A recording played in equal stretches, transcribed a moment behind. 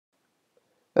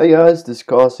Hey guys, this is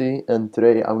Cozzi, and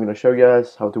today I'm gonna show you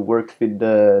guys how to work with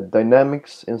the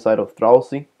dynamics inside of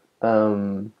Thrausi.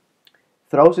 Um,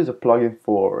 Thrausi is a plugin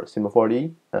for Cinema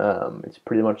 4D. It's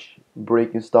pretty much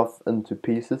breaking stuff into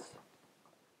pieces.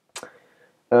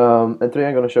 And today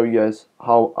I'm gonna show you guys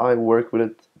how I work with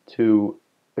it to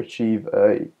achieve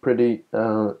a pretty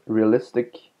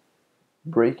realistic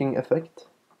breaking effect.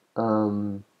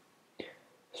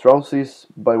 Thrausi is,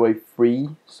 by the way, free,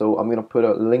 so I'm gonna put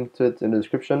a link to it in the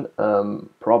description.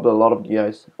 Probably a lot of you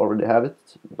guys already have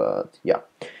it, but yeah.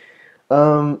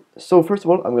 So first of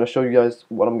all, I'm gonna show you guys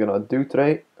what I'm gonna do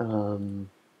today.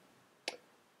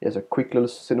 Here's a quick little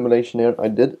simulation here I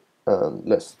did.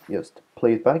 Let's just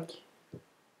play it back.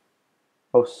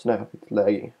 Oh snap, it's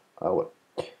lagging. Oh well.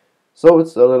 So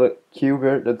it's a little cube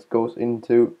here that goes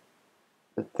into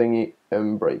the thingy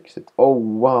and breaks it. Oh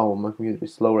wow, my computer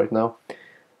is slow right now.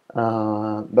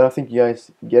 But I think you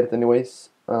guys get it anyways.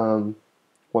 One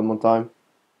more time.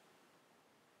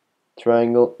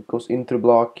 Triangle goes into the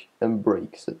block and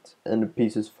breaks it, and the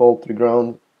pieces fall to the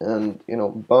ground and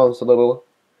bounce a little,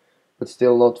 but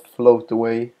still not float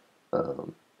away.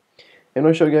 And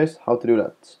I'll show you guys how to do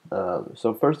that.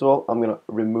 So first of all, I'm gonna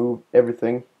remove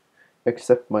everything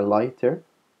except my light here.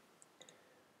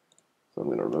 So I'm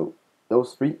gonna remove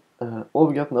those three. All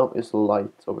we got now is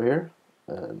light over here,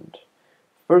 and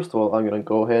first of all, I'm gonna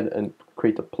go ahead and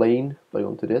create a plane by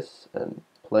going to this and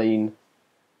plane,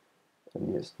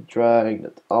 and just drag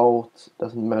that out.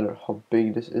 Doesn't matter how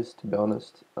big this is, to be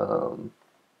honest.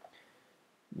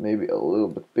 Maybe a little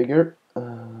bit bigger.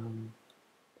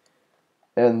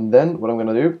 And then what I'm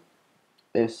gonna do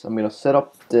is I'm gonna set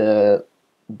up the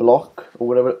block or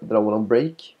whatever that I want to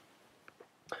break.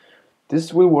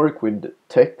 This will work with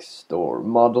text or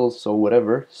models or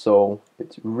whatever, so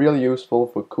it's really useful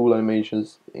for cool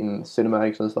animations in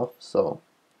cinematics and stuff, so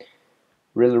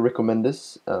really recommend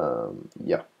this.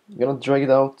 Yeah, I'm gonna drag it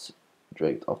out,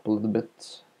 drag it up a little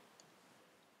bit,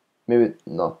 maybe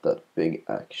not that big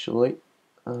actually.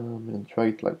 I'm gonna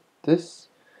drag it like this,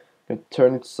 I'm gonna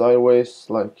turn it sideways,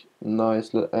 like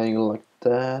nice little angle like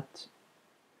that,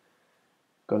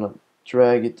 gonna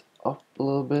drag it up a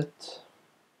little bit.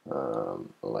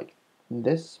 Like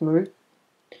this maybe.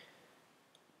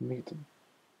 Make it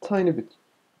a tiny bit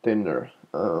thinner.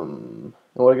 And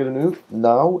what I'm gonna do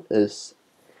now is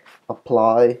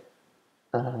apply.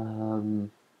 Yeah,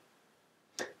 I'm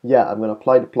gonna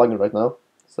apply the plugin right now.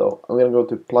 So I'm gonna go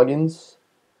to plugins,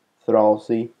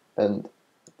 Thrausi, and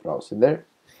Thrausi there.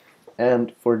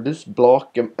 And for this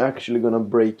block, I'm actually gonna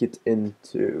break it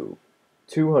into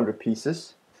 200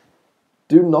 pieces.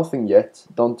 Do nothing yet.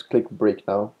 Don't click break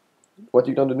now. What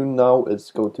you're gonna do now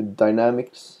is go to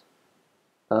dynamics,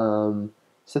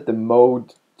 set the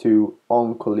mode to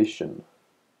on collision,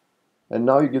 and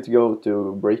now you get to go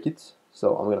to break it.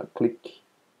 So I'm gonna click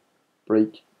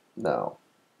break now,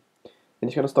 and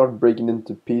it's gonna start breaking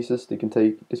into pieces. This can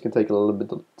take a little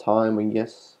bit of time, I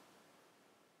guess.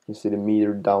 You can see the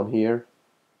meter down here.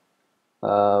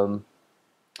 And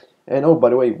oh, by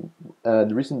the way,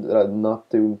 the reason that I'm not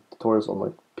doing tutorials on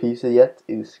my PC yet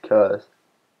is because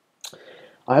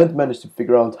I haven't managed to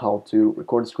figure out how to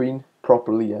record screen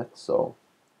properly yet, so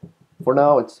for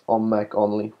now it's on Mac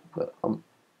only, but I'm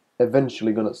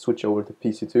eventually gonna switch over to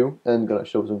PC too and gonna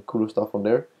show some cool stuff on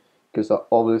there, because I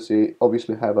obviously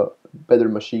have a better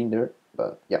machine there.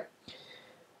 But yeah,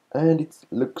 and it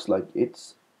looks like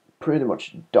it's pretty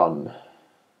much done,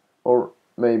 or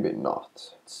maybe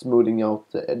not. It's smoothing out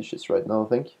the edges right now, I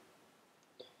think.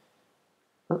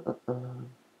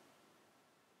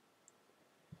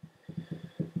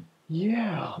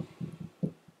 Yeah.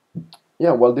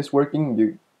 Yeah, while this working,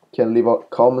 you can leave a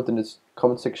comment in this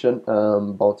comment section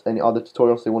about any other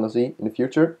tutorials you want to see in the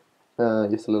future.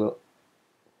 Just a little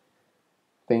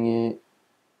thingy,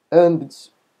 and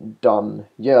it's done.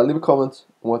 Yeah, leave a comment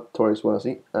on what tutorials you want to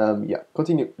see. Yeah,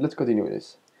 continue. Let's continue with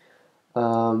this.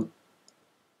 Oh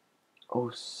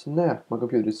snap! My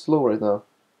computer is slow right now.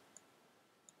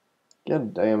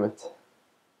 God damn it.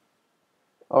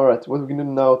 Alright, what we can do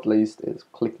now at least is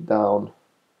click down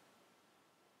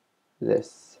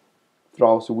this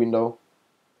Thrausi window,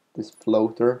 this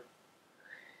floater,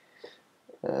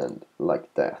 and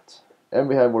like that. And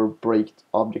we have our breaked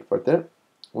object right there.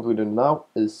 What we do now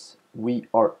is we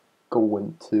are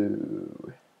going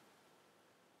to...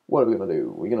 What are we gonna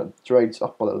do? We're gonna drag this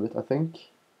up a little bit, I think.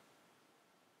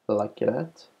 Like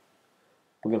that.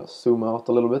 We're gonna zoom out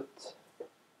a little bit.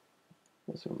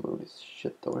 Let's remove this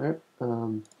shit over here.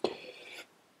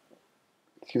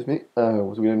 Excuse me.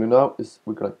 What we're gonna do now is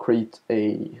we're gonna create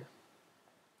any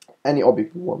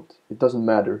object we want. It doesn't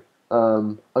matter.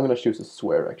 I'm gonna choose a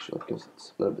square actually, because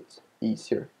it's a little bit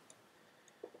easier.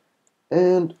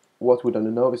 And what we're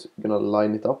gonna now is gonna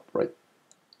line it up right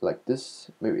like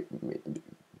this, maybe a bit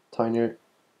tinier,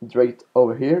 drag it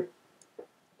over here,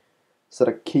 set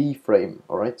a keyframe,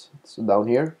 alright, so down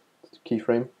here,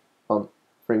 keyframe on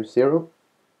frame 0,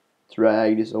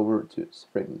 drag this over to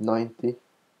frame 90,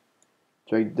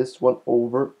 drag this one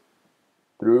over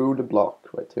through the block,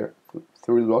 right here,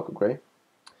 through the block, okay,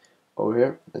 over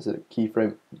here, and set a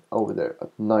keyframe over there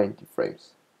at 90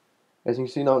 frames. As you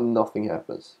can see now, nothing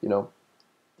happens, you know,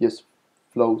 just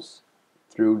flows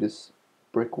through this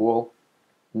brick wall,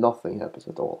 nothing happens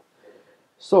at all.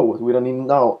 So what we don't need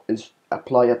now is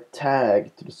apply a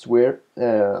tag to the sphere,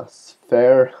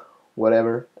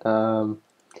 whatever. I'm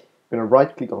gonna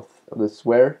right click on the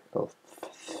sphere,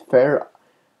 sphere.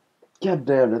 God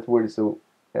damn, that word is so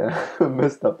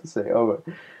messed up to say. Over.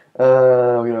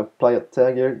 We're gonna apply a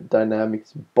tag here,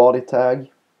 dynamics body tag,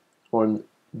 or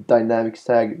dynamics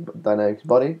tag, dynamics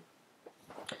body.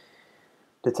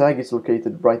 The tag is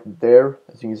located right there,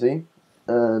 as you can see.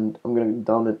 And I'm gonna go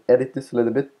down and edit this a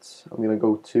little bit. I'm gonna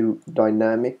go to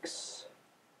dynamics.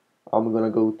 I'm gonna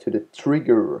go to the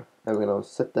trigger. I'm gonna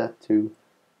set that to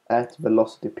at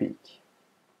velocity peak.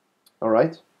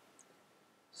 Alright.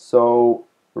 So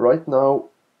right now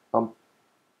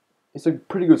it's a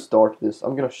pretty good start to this.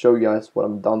 I'm gonna show you guys what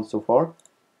I've done so far.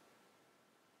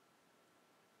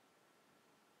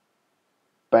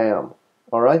 Bam.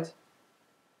 Alright.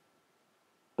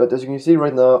 But as you can see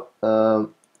right now,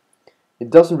 it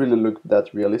doesn't really look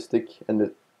that realistic, and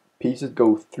the pieces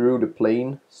go through the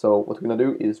plane. So what we're gonna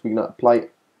do is we're gonna apply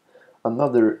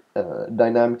another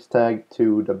dynamics tag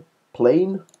to the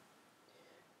plane,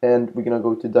 and we're gonna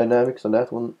go to dynamics on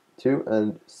that one too,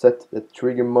 and set the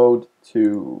trigger mode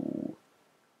to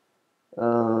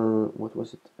what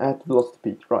was it? At velocity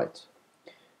peak, right?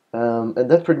 And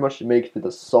that pretty much makes it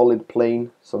a solid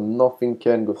plane, so nothing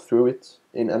can go through it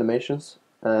in animations,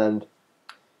 and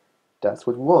that's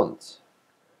what we want.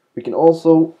 We can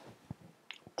also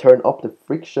turn up the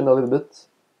friction a little bit,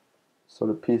 so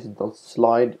the pieces don't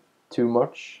slide too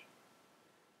much.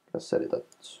 I set it at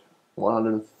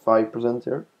 105%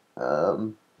 here.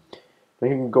 Then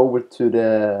you can go over to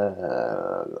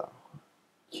the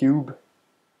cube,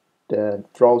 the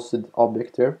Thrausi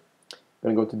object here.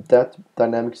 I'm gonna go to that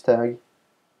dynamics tag,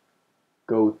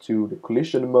 go to the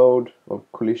collision mode, or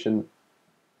collision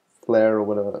flare, or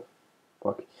whatever.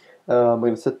 Fuck. I'm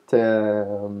gonna set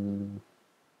the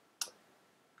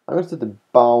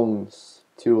bounce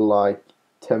to like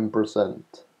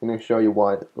 10%. I'm gonna show you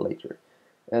why later.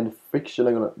 And friction,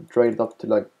 I'm gonna drag it up to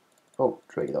like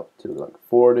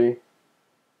 40.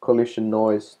 Collision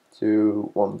noise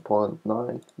to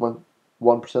 1.9,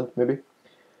 1% maybe.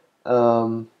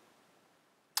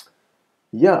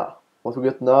 Yeah, what we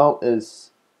get now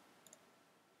is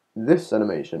this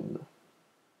animation.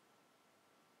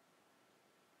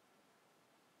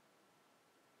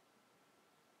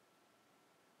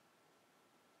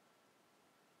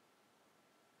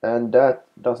 And that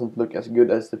doesn't look as good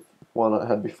as the one I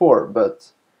had before,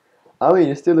 but I mean,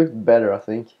 it still looks better, I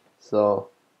think. So,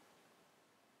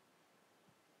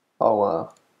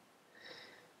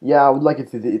 yeah, I would like it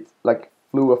to it like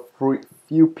flew a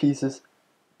few pieces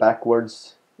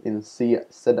backwards in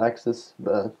Z-axis,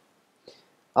 but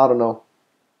I don't know.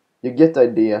 You get the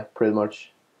idea, pretty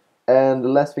much. And the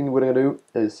last thing we're gonna do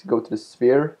is go to the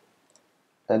sphere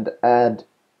and add,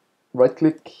 right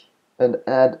click and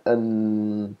add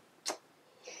an,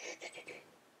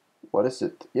 what is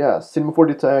it? Yeah, Cinema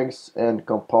 4D tags and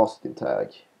compositing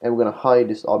tag. And we're gonna hide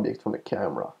this object from the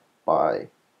camera by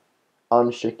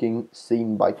unchecking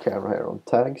scene by camera here on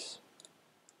tags.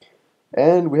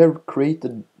 And we have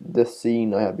created the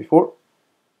scene I had before,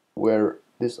 where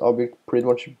this object pretty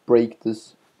much breaks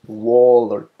this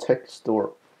wall or text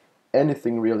or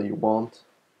anything really you want.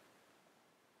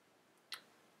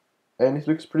 And it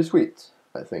looks pretty sweet,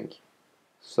 I think.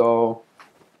 So,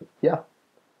 yeah.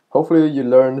 Hopefully you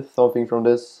learned something from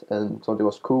this and something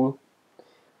was cool.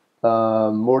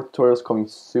 More tutorials coming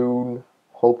soon,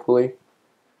 hopefully.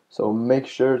 So make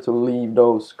sure to leave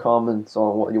those comments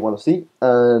on what you want to see.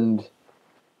 And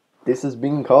this has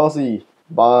been Cozzi.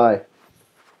 Bye.